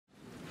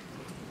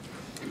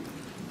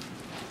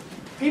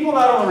people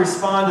not only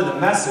respond to the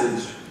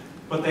message,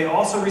 but they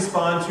also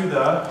respond to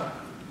the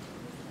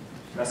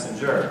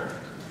messenger.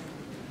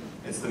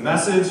 It's the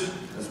message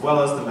as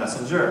well as the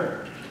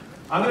messenger.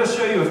 I'm going to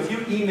show you a few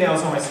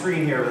emails on my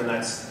screen here over the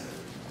next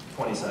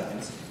 20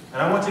 seconds.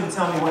 And I want you to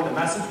tell me what the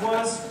message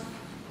was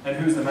and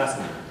who's the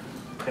messenger.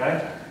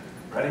 Okay?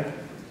 Ready?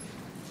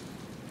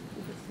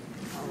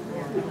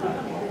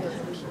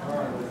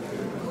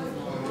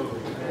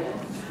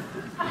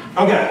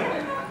 Okay.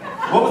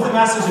 What was the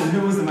message and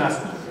who was the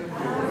messenger?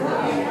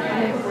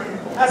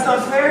 That's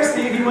not fair,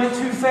 Steve. You went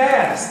too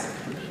fast.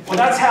 Well,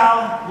 that's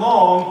how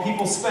long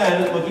people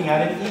spend looking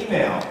at an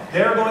email.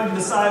 They're going to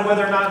decide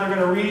whether or not they're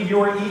going to read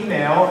your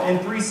email in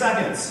 3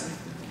 seconds.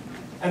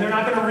 And they're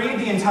not going to read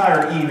the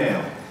entire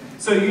email.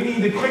 So you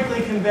need to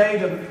quickly convey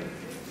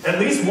at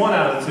least one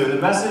out of the two,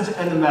 the message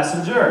and the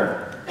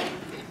messenger.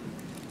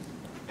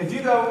 If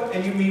you go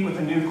and you meet with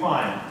a new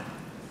client,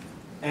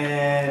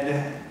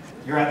 and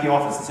you're at the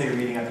office, let's say you're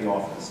meeting at the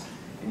office,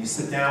 and you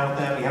sit down with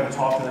them, you haven't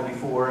talked to them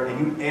before, and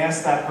you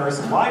ask that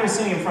person, while you're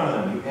sitting in front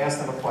of them, you ask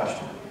them a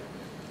question.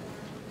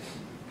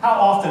 How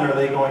often are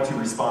they going to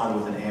respond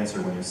with an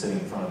answer when you're sitting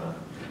in front of them?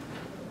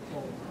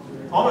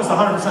 Almost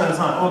 100% of the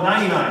time. Well,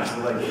 99, so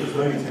like there's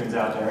Looney Tunes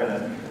out there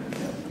that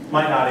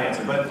might not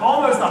answer. But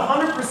almost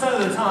 100%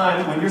 of the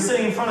time, when you're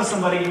sitting in front of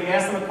somebody, you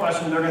ask them a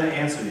question, they're going to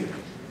answer you.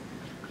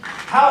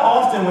 How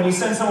often, when you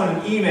send someone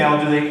an email,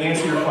 do they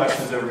answer your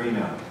questions over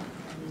email?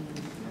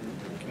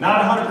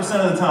 Not 100%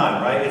 of the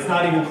time, right? It's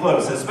not even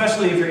close,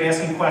 especially if you're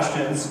asking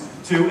questions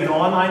to an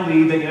online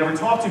lead that you never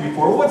talked to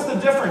before. What's the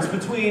difference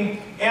between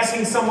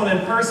asking someone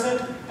in person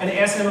and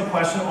asking them a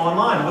question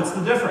online? What's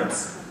the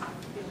difference?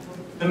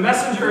 The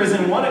messenger is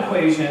in one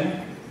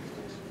equation,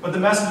 but the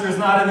messenger is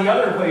not in the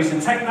other equation.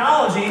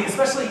 Technology,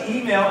 especially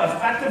email,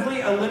 effectively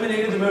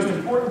eliminated the most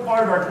important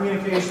part of our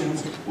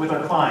communications with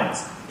our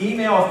clients.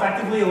 Email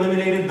effectively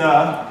eliminated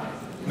the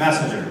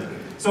messenger.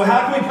 So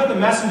how can we put the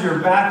messenger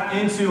back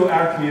into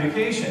our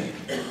communication?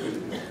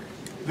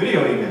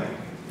 Video email.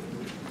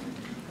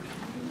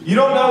 You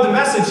don't know the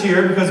message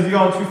here because you're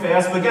going too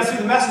fast, but guess who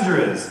the messenger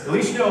is? At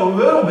least you know a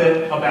little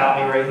bit about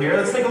me right here.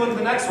 Let's take a look at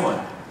the next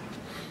one.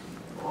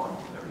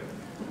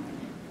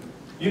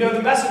 You know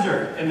the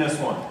messenger in this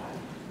one.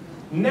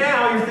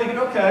 Now you're thinking,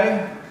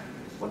 okay,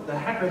 what the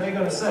heck are they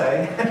going to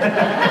say?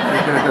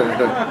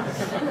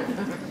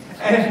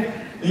 And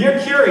you're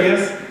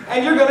curious,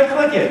 and you're going to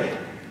click it.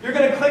 You're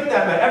going to click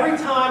that. Every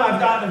time I've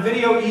gotten a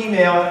video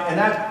email, and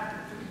that,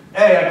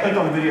 A, I clicked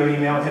on the video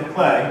email and hit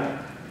play,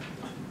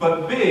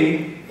 but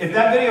B, if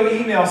that video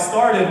email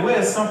started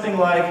with something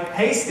like,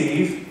 hey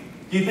Steve,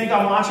 do you think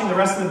I'm watching the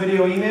rest of the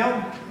video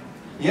email?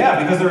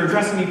 Yeah, because they're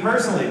addressing me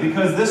personally,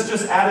 because this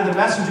just added the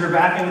messenger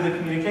back into the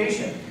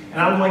communication.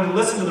 And I'm going to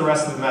listen to the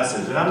rest of the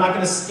message, and I'm not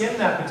going to skim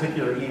that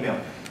particular email.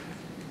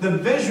 The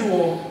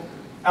visual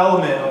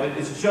element of it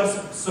is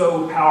just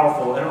so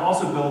powerful, and it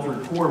also builds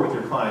rapport with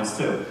your clients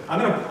too. I'm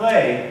going to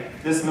play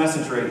this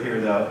message right here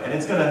though, and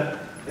it's going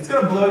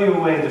to blow you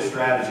away, the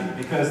strategy,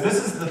 because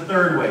this is the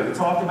third way. We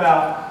talked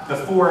about the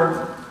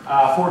four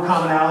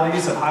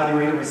commonalities of highly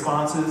rated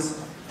responses.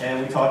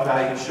 And we talked about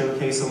how you can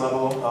showcase a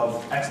level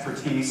of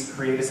expertise,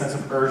 create a sense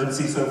of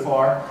urgency so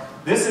far.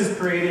 This is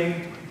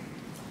creating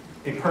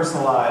a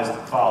personalized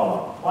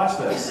follow-up. Watch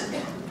this.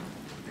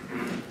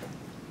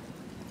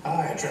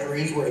 Hi, Trevor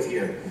Ainsworth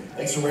here.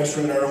 Thanks for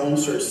registering at our home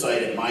search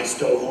site at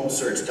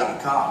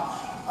mystowhomesearch.com.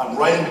 I'm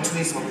right in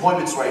between some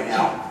appointments right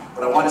now,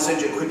 but I want to send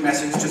you a quick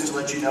message just to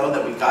let you know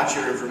that we got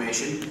your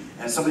information,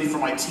 and somebody from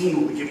my team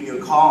will be giving you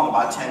a call in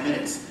about 10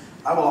 minutes.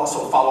 I will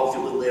also follow up with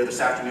you a little later this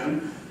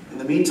afternoon. In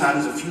the meantime,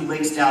 there's a few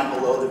links down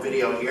below the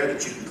video here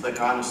that you can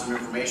click on with some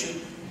information,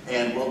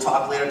 and we'll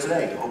talk later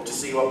today. Hope to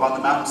see you up on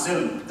the mountain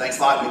soon. Thanks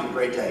a lot. Make it a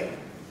great day.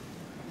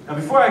 Now,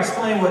 before I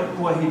explain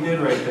what he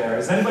did right there,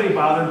 is anybody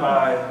bothered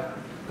by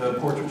the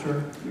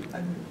portraiture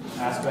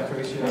aspect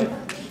ratio?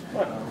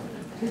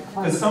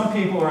 Because some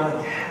people are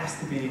like, it has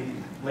to be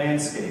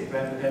landscape,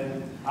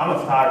 and I'm a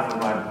photographer.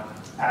 My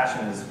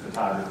passion is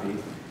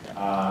photography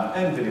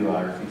and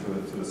videography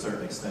to a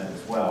certain extent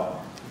as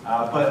well.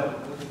 But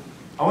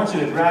I want you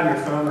to grab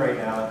your phone right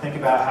now and think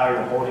about how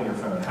you're holding your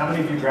phone. How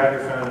many of you grab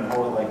your phone and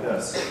hold it like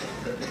this?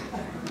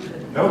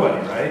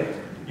 Nobody, right?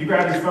 You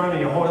grab your phone and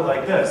you hold it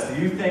like this. Do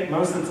you think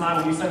most of the time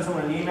when you send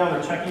someone an email,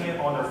 they're checking it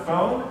on their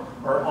phone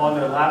or on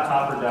their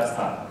laptop or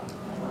desktop?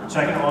 They're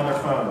checking it on their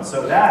phone.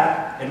 So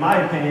that, in my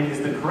opinion,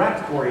 is the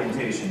correct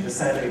orientation to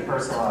send a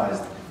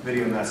personalized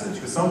video message.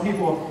 Because some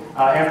people,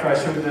 after I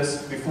showed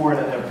this before in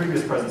a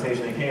previous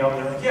presentation, they came up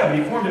and they're like, yeah, but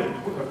you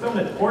filmed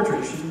a portrait,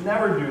 you should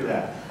never do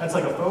that. That's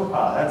like a faux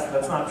pas.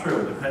 That's not true.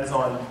 It depends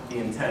on the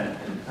intent.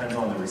 It depends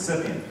on the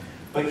recipient.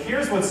 But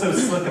here's what's so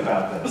slick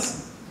about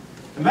this.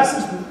 The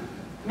message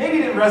maybe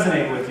didn't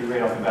resonate with you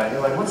right off the bat.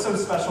 You're like, what's so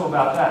special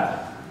about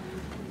that?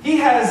 He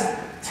has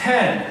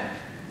 10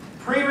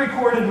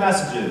 pre-recorded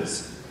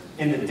messages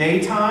in the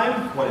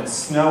daytime, when it's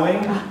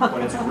snowing,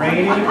 when it's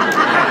raining, at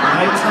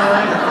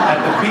nighttime, at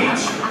the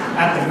beach,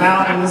 at the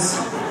mountains.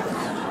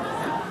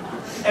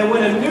 And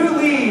when a new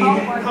lead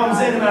comes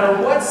in, no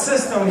matter what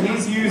system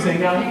he's using,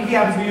 now he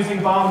happens to be using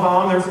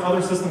BombBomb, there's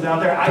other systems out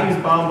there. I use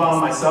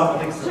BombBomb myself, I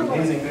think it's an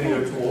amazing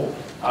video tool.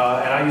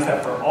 And I use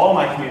that for all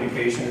my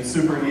communication, it's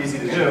super easy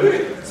to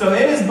do. So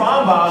in his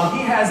BombBomb,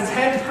 he has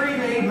 10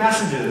 pre-made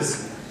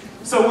messages.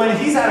 So when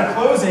he's at a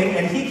closing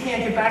and he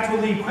can't get back to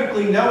a lead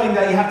quickly, knowing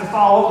that you have to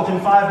follow up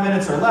within 5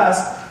 minutes or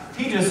less,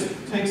 he just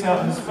takes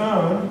out his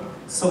phone,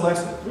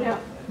 selects yeah.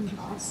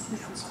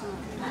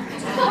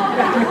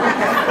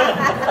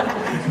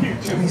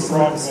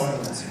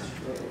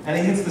 and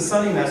he hits the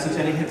Sunny message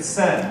and he hits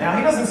send. Now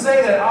he doesn't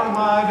say that I'm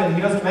live and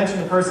he doesn't mention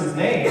the person's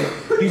name.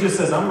 He just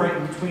says, I'm right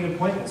in between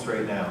appointments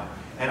right now.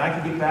 And I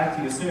can get back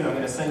to you soon. I'm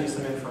going to send you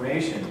some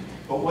information.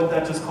 But what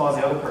that just caused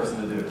the other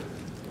person to do?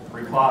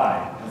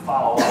 Reply and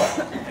follow up.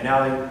 And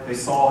now they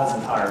saw his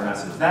entire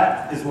message.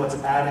 That is what's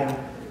adding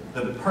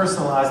the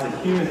personalized, the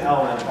human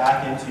element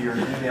back into your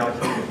email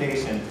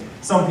communication.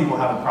 Some people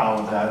have a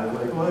problem with that. They're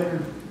like, well,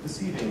 you're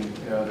deceiving,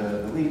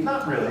 the lead.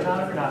 Not really. Not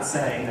if you're not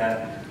saying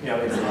that,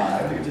 it's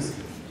live. You're just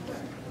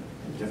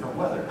in different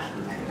weather.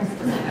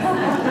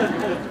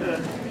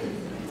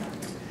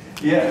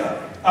 Yeah.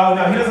 Oh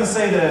no, he doesn't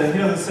say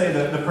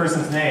the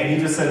person's name.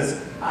 He just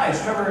says, "Hi,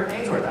 it's Trevor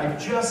Ainsworth. I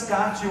just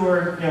got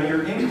your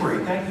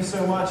inquiry. Thank you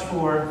so much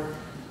for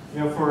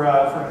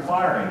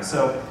inquiring."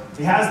 So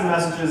he has the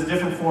messages,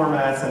 different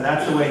formats, and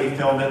that's the way he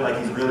filmed it. Like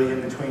he's really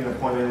in between an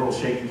appointment, a little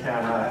shaky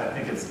camera. I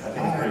think it's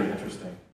pretty interesting.